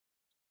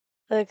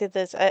Look at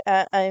this.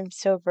 I'm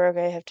so broke.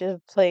 I have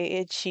to play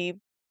a cheap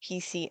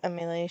PC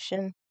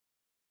emulation.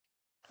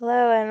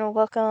 Hello and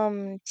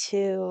welcome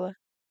to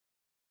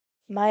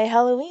my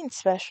Halloween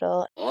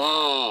special.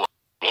 Oh,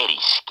 very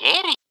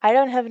scary. I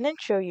don't have an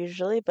intro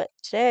usually, but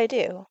today I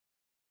do.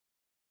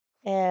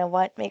 And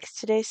what makes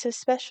today so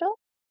special?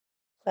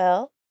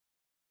 Well,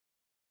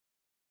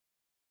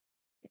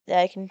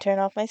 I can turn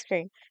off my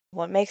screen.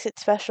 What makes it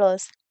special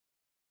is,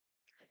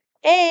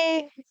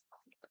 hey,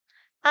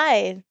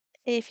 hi.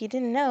 If you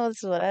didn't know,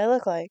 this is what I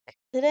look like.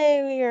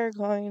 Today we are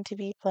going to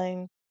be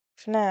playing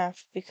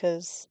FNAF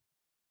because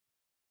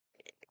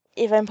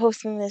if I'm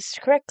posting this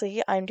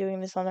correctly, I'm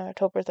doing this on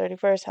October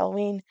 31st,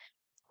 Halloween,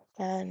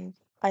 and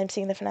I'm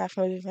seeing the FNAF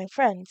movie with my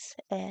friends.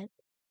 And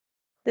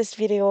this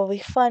video will be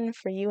fun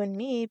for you and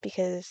me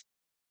because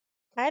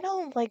I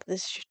don't like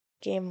this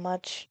game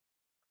much.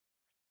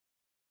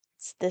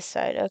 It's this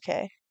side,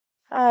 okay.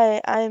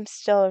 I'm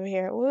still over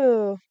here.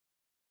 Woo!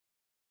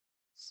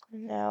 So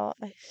now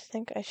I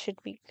think I should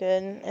be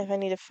good. If I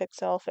need to fix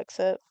it, I'll fix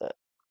it, but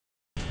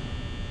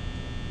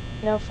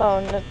no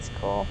phone, that's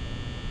cool.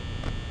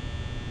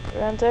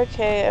 Everyone's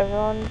okay,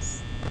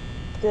 everyone's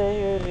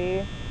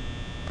groovy.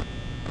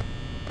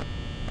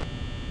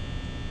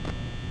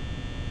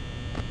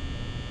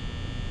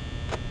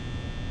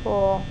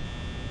 Cool.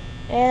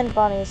 And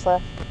Bonnie's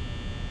left.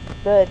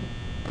 Good.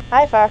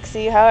 Hi,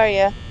 Foxy. How are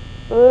you?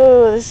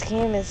 Ooh, this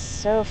game is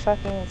so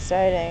fucking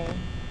exciting.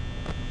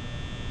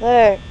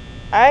 Look,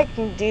 I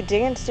can do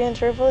Dance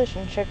Dance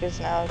Revolution. Trick is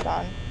now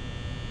gone.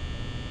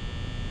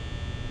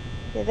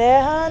 You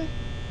there, hon?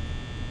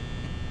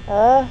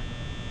 Uh?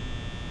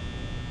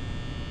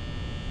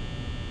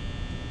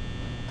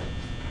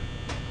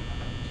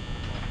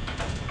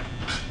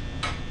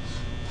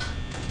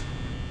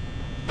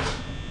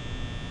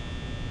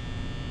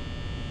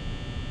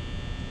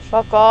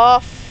 Fuck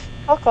off.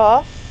 Fuck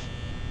off.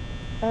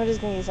 I'm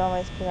just gonna use all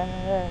my speed. I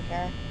don't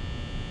care.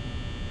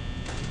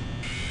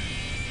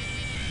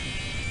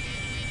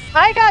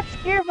 I got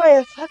scared by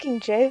a fucking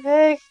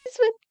JPEG. This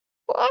was...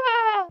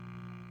 Ah!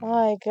 Oh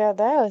my god,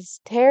 that was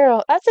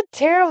terrible. That's a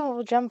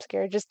terrible jump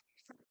scare. Just...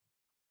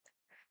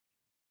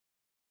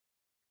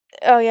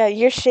 Oh yeah,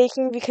 you're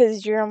shaking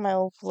because you're on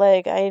my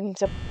leg. I'm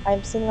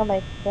sitting on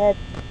my bed.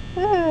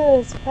 Ooh,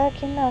 it's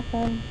fucking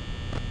nothing.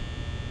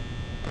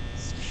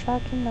 It's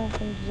fucking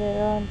nothing to do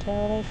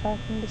until they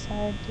fucking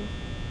decide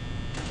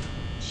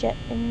to shit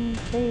and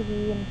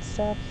crazy and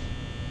stuff.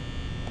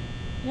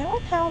 You know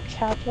what? How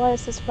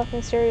capitalized this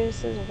fucking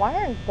series is? Why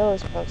aren't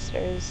those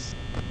posters?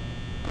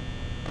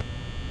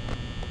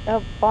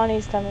 Oh,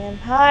 Bonnie's coming in.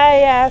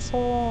 Hi,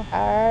 asshole.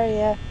 How are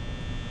ya?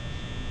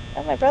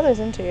 Oh, my brother's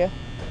into you.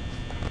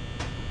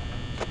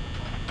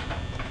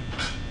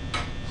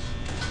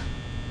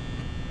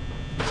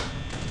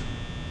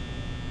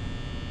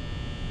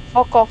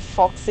 Fuck off,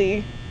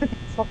 Foxy.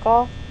 Fuck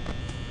off.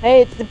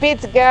 Hey, it's the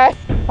pizza guy.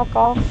 Fuck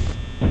off.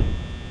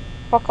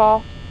 Fuck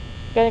off.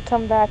 You're gonna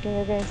come back and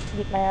you're gonna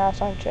beat my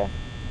ass, aren't you?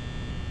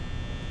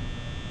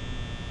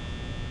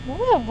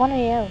 Only at 1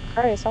 a.m.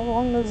 Christ, how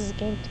long does this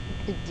game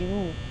take to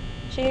do?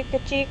 Chica,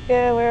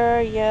 Chica, where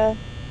are ya?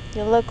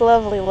 You look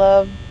lovely,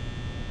 love.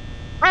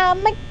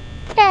 I'm a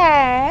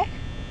guy.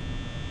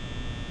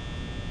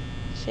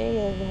 She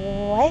is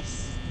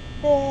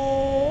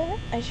wasted.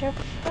 I should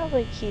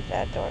probably keep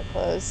that door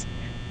closed.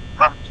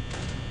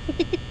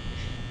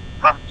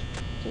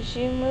 Did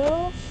you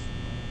move?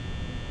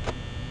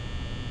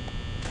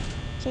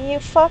 Can you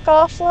fuck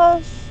off,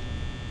 love?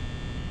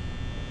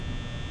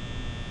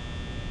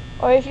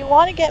 Or if you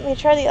want to get me,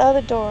 try the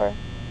other door.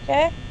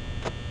 Okay?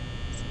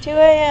 It's 2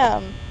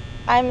 a.m.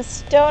 I'm a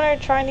stoner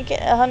trying to get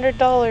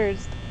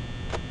 $100.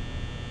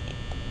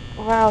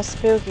 Wow,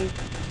 spooky.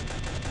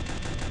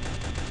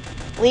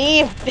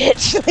 Leave,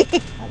 bitch!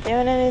 Leave! Not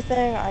doing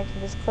anything. I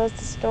can just close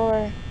this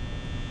door.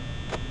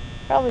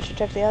 Probably should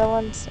check the other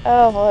ones.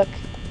 Oh, look.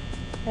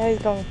 Now he's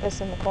going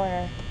piss in the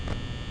corner.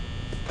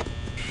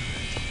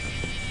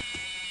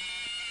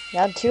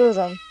 Now two of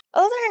them.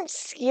 Oh, those aren't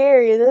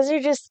scary. Those are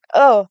just...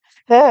 Oh.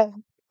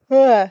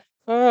 Wait,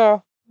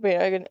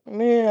 I can...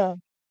 Yeah.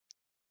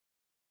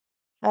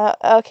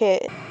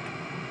 Okay.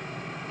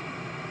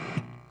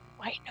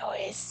 White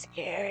noise,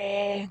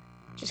 scary.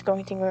 Just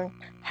going to go...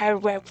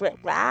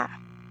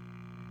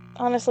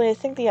 Honestly, I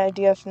think the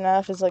idea of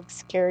FNAF is, like,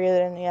 scarier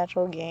than the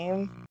actual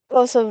game.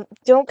 Also,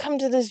 don't come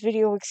to this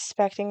video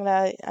expecting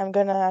that I'm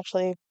gonna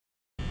actually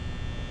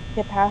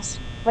get past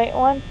Fight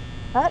 1.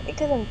 Not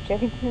because I'm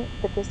joking,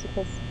 but just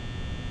because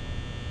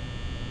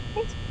it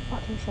takes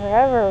fucking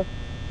forever.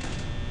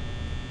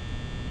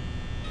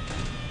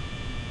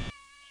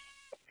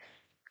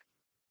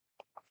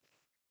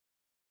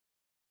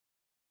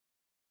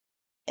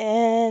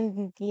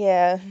 And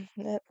yeah,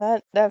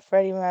 that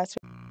Freddy mask.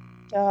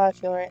 How I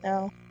feel right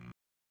now.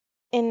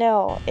 And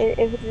no, if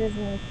it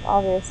isn't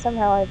obvious,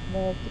 somehow I've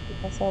managed to keep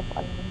myself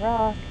under a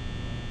rock,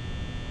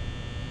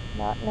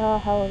 not know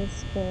how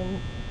this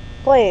game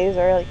plays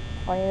or like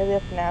any of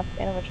the FNAF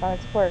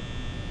animatronics work.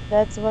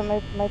 That's what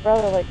my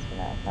brother likes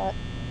FNAF, not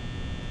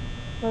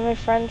when my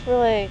friends were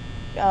like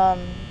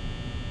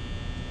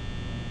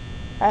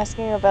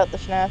asking about the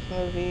FNAF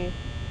movie.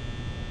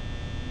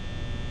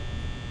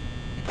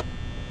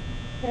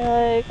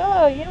 They're like,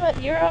 "Oh,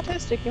 you're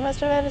autistic. You must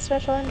have had a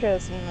special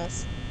interest in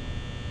this."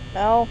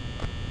 No.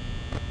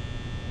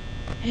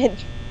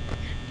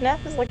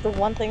 FNAF is like the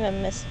one thing that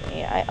missed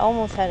me. I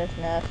almost had a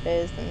FNAF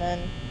phase, and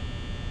then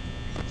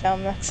I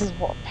found Max's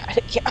Wattpad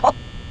account.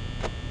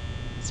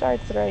 Sorry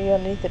to throw you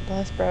underneath the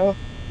bus, bro.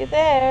 You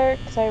there?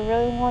 Because I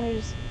really want to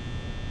just.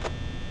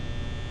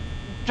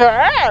 Just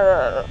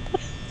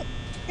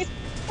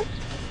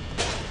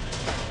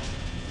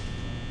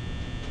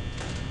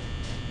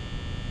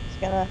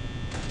gonna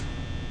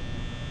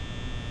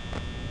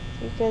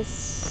take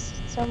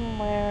us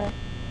somewhere.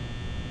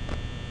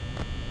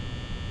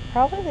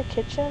 Probably the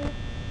kitchen.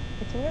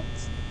 I think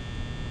that's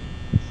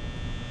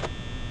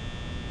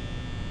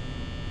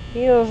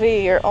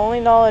POV. Your only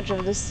knowledge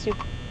of this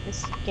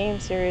game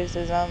series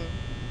is the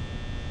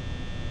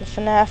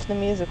FNAF the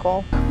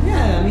musical.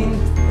 Yeah, I mean,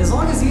 as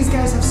long as these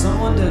guys have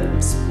someone to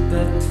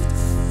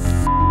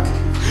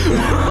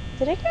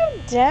Did it go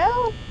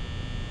down?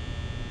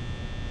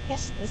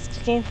 Yes, this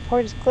game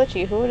port is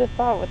glitchy. Who would have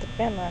thought with the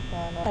fan laugh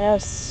on? I know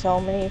so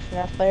many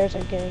FNAF players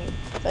are getting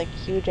like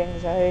huge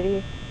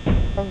anxiety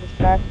from the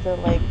fact that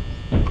like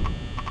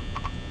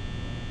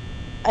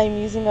I'm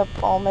using up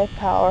all my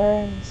power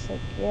and it's like,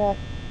 yeah,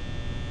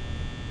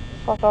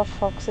 fuck off,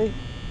 Foxy.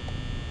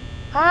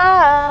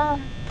 Ah!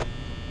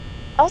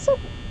 Also,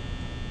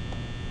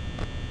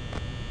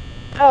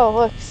 oh,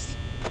 look,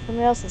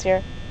 somebody else is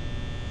here.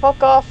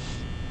 Fuck off.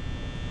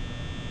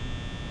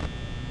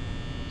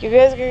 You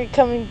guys are gonna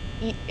come and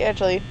eat,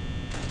 actually.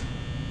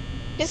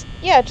 Just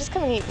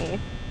come and eat me.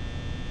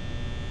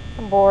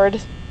 I'm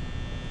bored.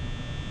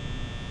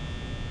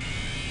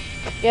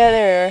 Yeah,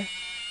 there we are.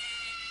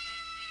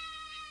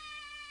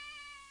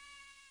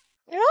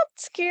 You're not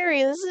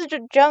scary. This is a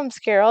jump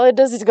scare. All it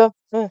does is go.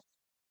 Ugh.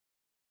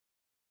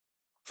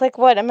 It's like,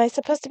 what? Am I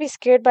supposed to be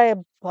scared by a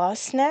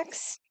bus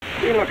next?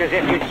 You look as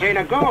if you'd seen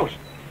a ghost.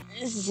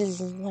 This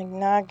is like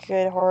not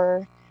good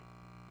horror.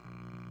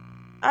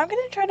 I'm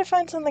gonna try to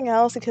find something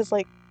else because,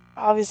 like,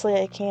 obviously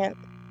I can't.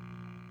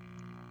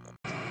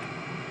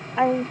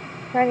 I'm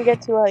trying to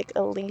get to like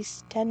at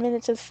least 10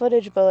 minutes of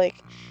footage, but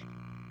like,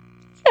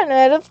 I don't know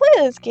how to play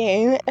this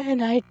game,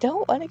 and I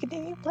don't want to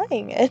continue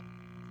playing it.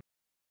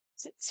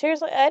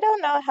 Seriously, I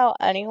don't know how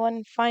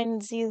anyone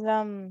finds these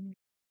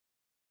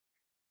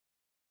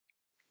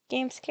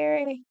games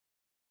scary.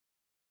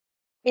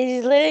 It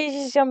is literally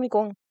just somebody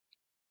going.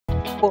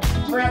 Oh.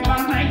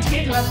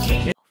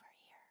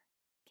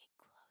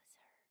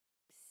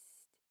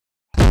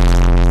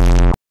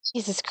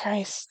 Jesus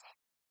Christ.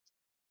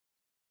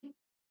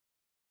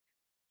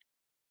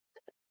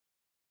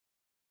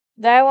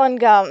 That one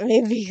got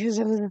me because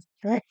it was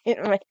right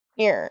in my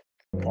ear.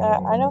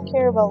 I don't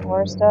care about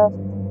horror stuff,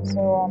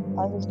 so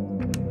I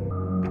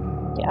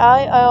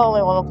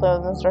only want to play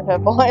with Mr.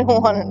 Hippo. I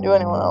don't want to do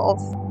anyone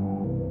else.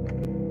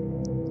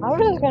 I'm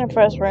just gonna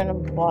press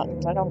random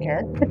buttons. I don't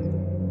care.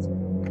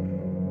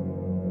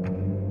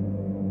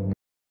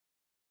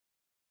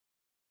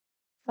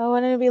 Oh,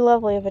 wouldn't it be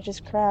lovely if it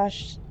just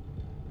crashed?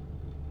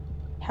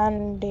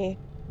 Candy,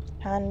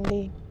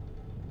 candy,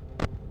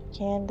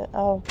 candy.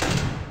 Oh,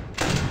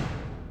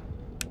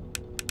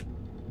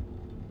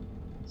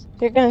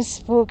 you're gonna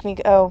spook me.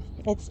 Oh,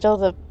 it's still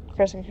the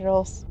pressing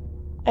controls.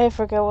 I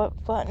forget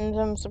what buttons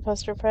I'm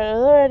supposed to press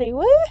already.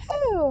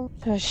 Woohoo!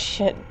 Oh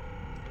shit.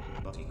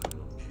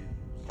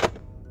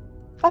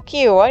 Fuck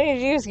you. Why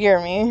did you scare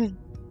me?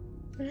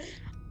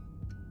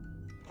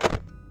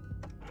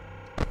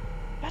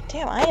 God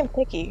damn, I am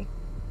picky.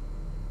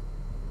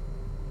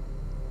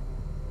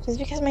 Just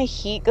because my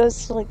heat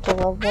goes to like the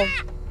level of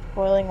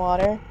boiling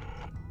water.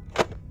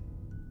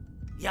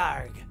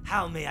 Yarg,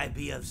 how may I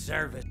be of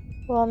service?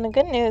 Well, and the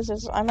good news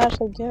is I'm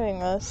actually doing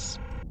this.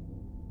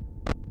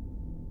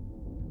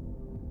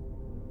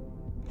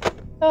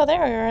 Oh,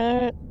 there we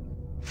are.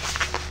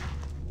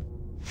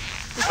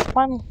 It's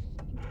fun.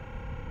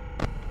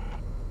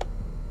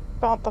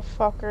 About the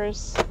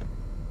fuckers.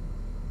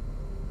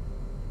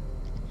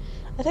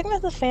 I think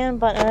that's the fan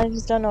button, I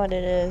just don't know what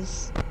it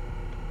is.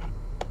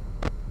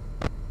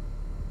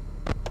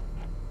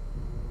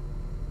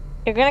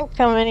 You're gonna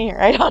come in here,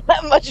 I don't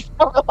have much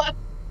power left.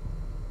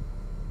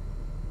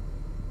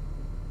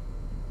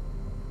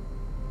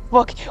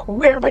 Look,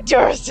 where are my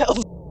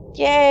Duracells?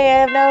 Yay,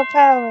 I have no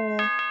power.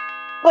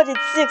 But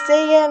it's 6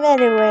 a.m.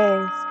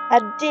 anyways. I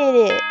did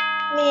it.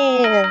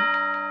 Man.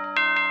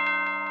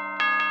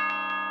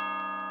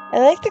 I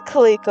like the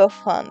Coleco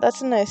font.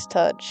 That's a nice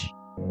touch.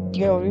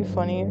 You know what would be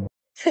funny?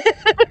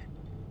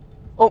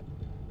 Oh,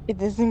 it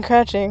isn't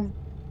crouching.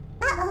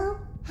 Uh-oh,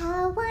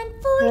 how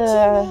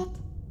unfortunate.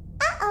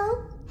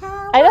 Uh-oh,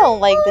 how I don't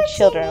like the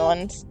children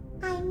ones.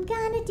 I'm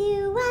gonna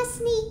do a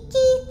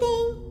sneaky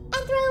thing and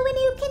throw a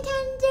new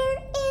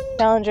contender in.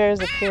 Challengers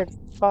appeared.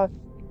 Fuck.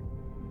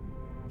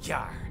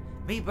 Yar,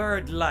 me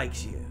bird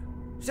likes you,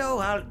 so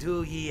I'll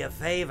do ye a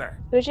favor.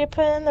 Who'd you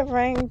put in the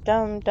ring,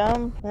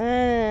 dum-dum?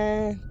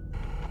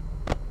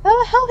 How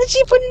the hell did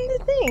she put in the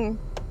thing?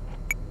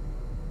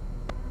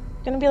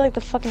 It's gonna be like the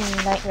fucking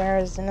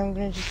nightmares, and I'm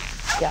gonna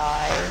just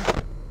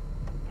die.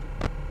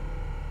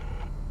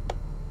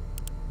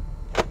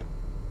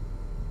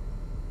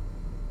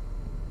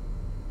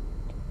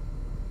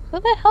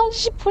 Who the hell did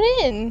she put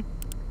in?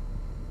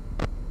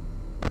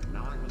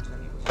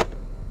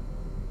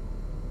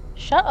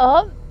 Shut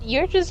up.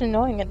 You're just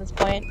annoying at this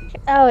point.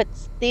 Oh,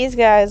 it's these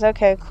guys.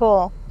 Okay,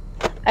 cool.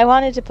 I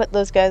wanted to put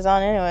those guys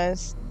on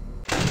anyways.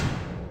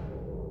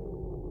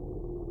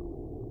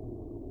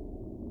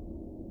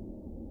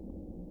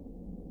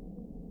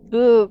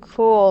 Ooh,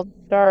 cool.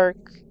 Dark.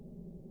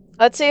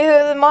 Let's see who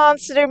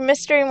the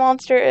mystery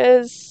monster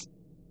is.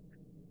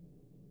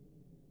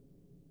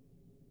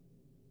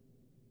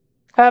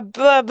 Blah,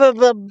 blah,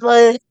 blah,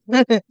 blah.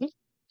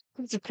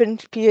 It's a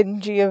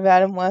PNG of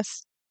Adam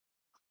West.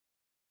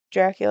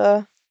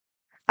 Dracula.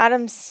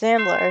 Adam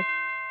Sandler.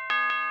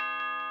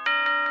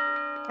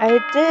 I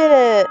did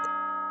it!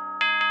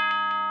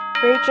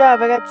 Great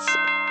job, I got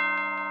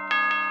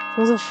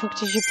Who the fuck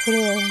did you put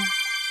in?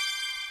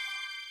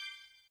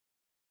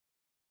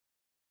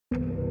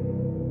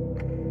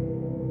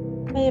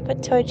 Oh, you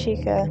put Toy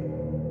Chica.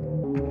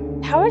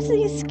 How is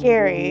he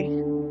scary?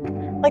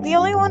 Like, the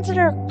only ones that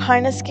are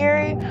kinda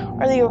scary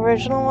are the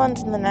original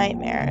ones and the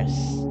nightmares.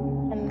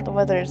 And the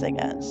withers, I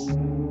guess.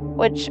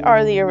 Which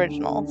are the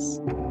originals.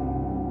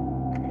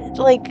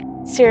 Like,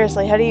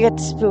 seriously, how do you get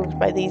spooked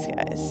by these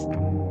guys?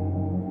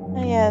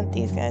 Oh yeah,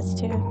 these guys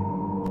too.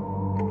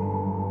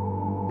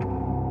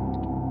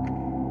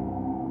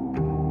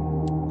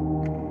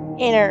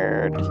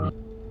 Nerd.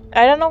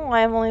 I don't know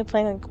why I'm only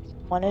playing like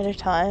one at a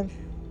time.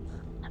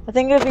 I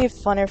think it'd be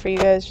funner for you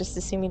guys just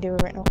to see me do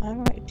it right now. I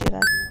might do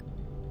that.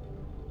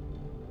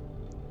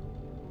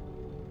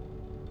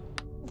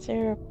 Is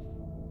there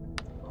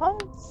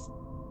pause?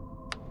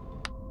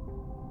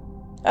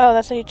 Oh,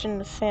 that's how you turn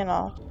the fan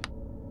off.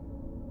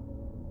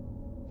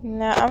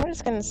 Nah, I'm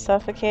just gonna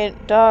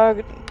suffocate.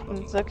 Dog,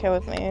 it's okay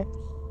with me.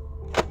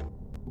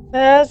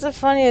 That's the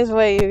funniest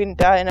way you can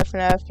die in a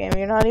FNAF game.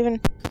 You're not even...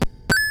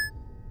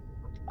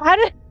 How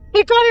did...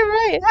 You got it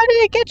right! How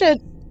did I catch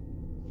it?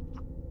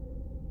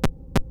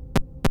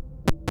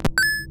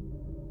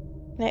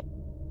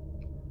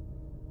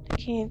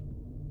 Okay.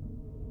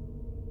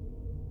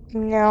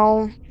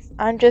 No.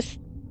 I'm just...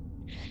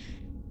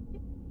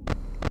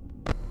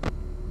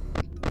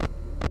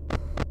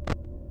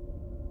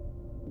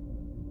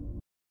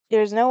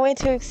 There's no way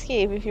to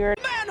escape if you're...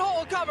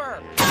 Manhole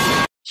cover!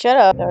 Shut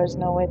up. There's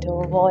no way to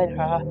avoid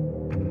her.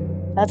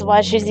 That's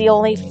why she's the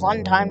only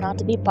fun time not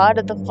to be part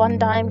of the fun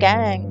time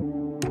gang.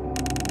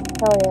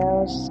 Hell yeah,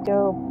 let's just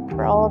go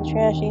for all the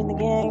trashy in the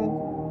gang.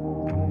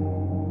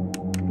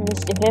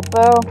 Mr.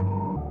 Hippo.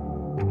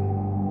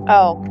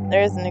 Oh,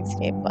 there is an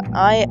escape, but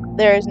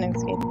there is an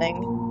escape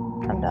thing.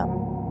 I'm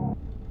done.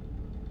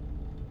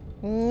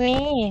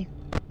 Me.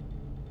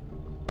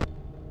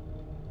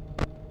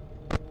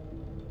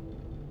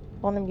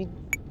 Wanna be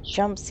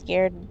jump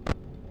scared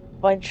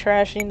by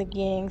trashing the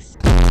gangs.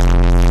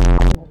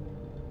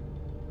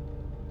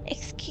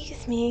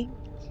 Excuse me.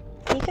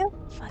 Can you go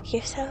fuck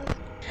yourself?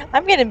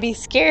 I'm gonna be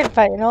scared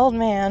by an old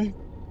man.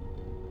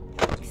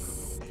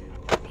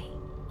 Hey,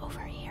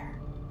 over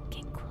here.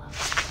 Get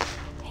close.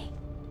 Hey,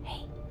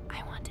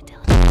 I want to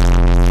tell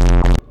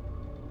you.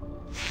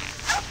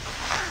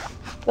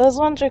 Those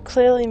ones are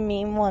clearly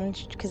meme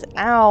ones, because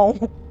ow.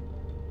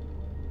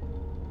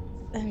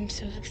 I'm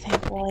so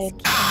thankful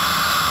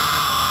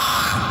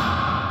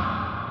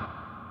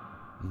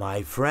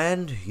My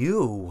friend,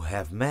 you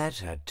have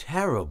met a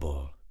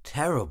terrible,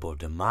 terrible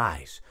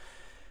demise.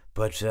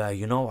 But,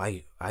 you know,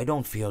 I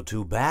don't feel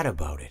too bad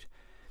about it.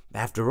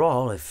 After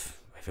all,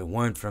 if it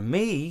weren't from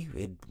me,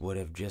 it would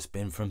have just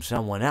been from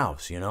someone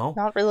else, you know?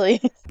 Not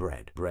really.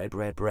 Bread.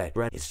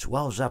 It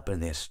swells up in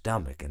their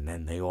stomach and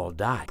then they all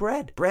die.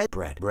 Bread.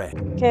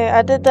 Okay,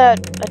 I did that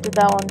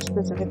one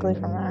specifically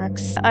for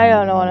Max. I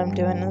don't know what I'm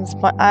doing at this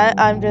point.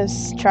 I'm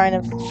just trying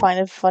to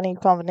find a funny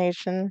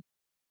combination.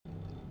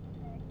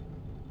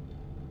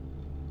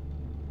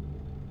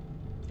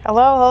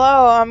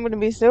 Hello, I'm gonna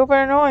be super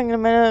annoying in a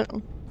minute.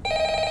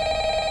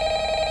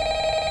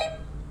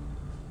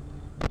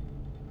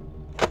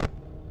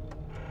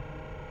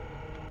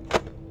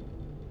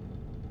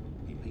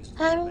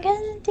 I'm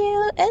gonna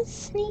do a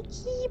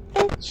sneaky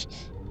bitch.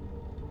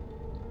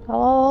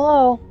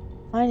 Hello,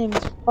 my name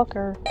is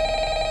Fucker.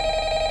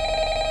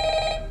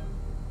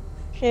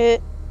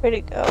 Shit, where'd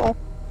it go?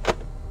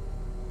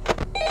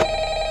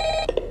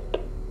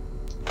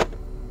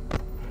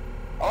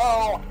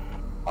 Hello?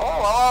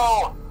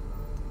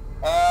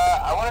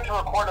 I wanted to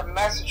record a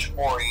message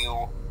for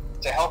you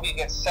to help you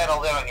get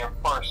settled in on your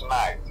first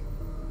night.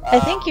 I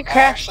think you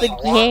crashed the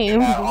game,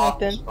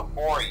 Nathan. Nathan.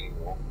 Before you.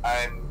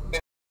 I'm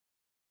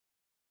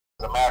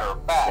as a matter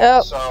of fact,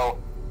 Oh. so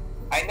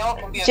I know it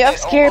can be a Jump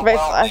bit scared by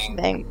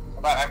overwhelming,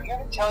 flashbang. but I'm here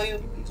to tell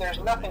you there's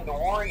nothing to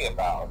worry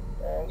about.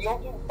 You'll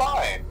do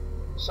fine.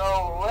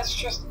 So let's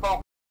just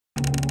focus.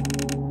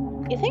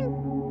 You think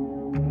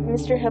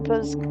Mr.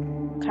 Hippo's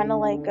kind of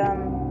like,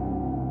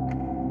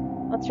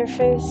 what's her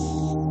face?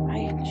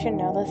 I should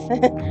know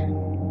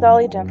this.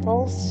 Dolly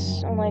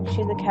Dimples, and like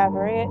he's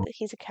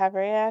a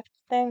cabaret act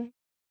thing.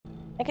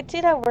 I could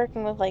see that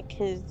working with like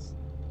his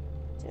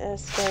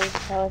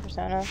storyteller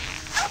persona.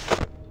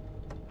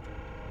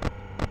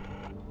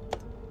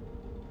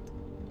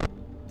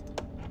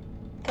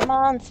 Come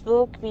on,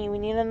 spook me. We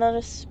need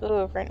another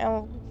spook. Right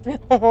now, we've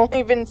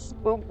only been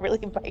spooked really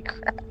by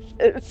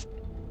crashes.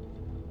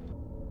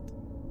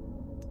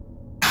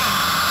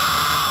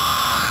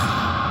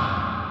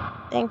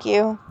 Thank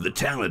you. The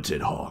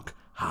talented hawk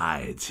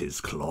hides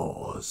his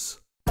claws.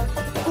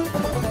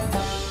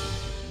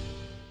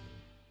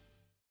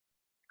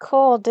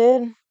 Cool,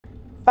 dude.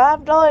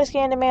 $5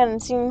 Candyman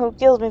and seeing who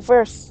kills me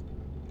first.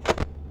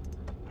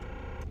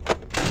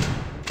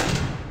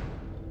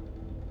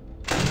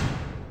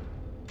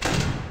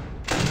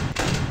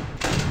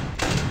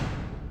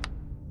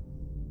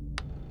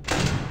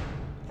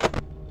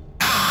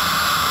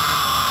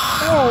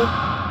 Hey.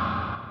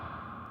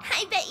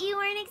 I bet you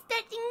weren't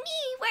expecting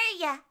me, were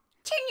ya?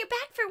 Turn your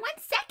back for 1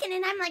 second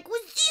and I'm like,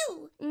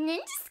 wazoo! Ninja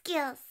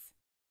skills.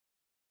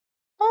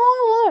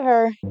 Oh, I love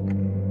her.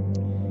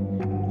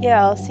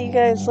 Yeah, I'll see you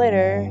guys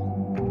later.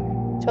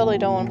 Totally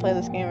don't want to play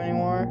this game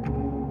anymore.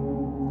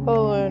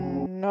 Oh,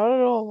 not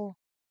at all.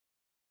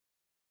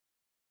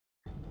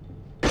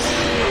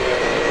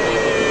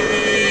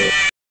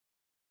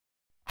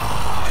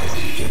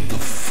 In the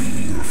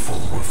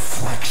fearful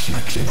reflection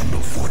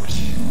of what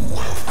you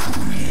have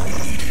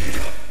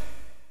created.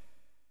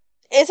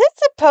 Is it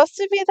supposed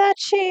to be that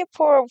cheap,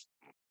 or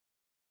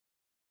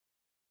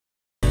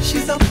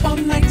She's up all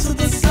night to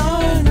the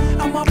sun.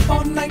 I'm up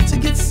all night to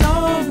get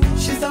some.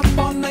 She's up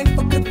all night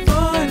for good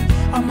fun.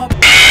 I'm up.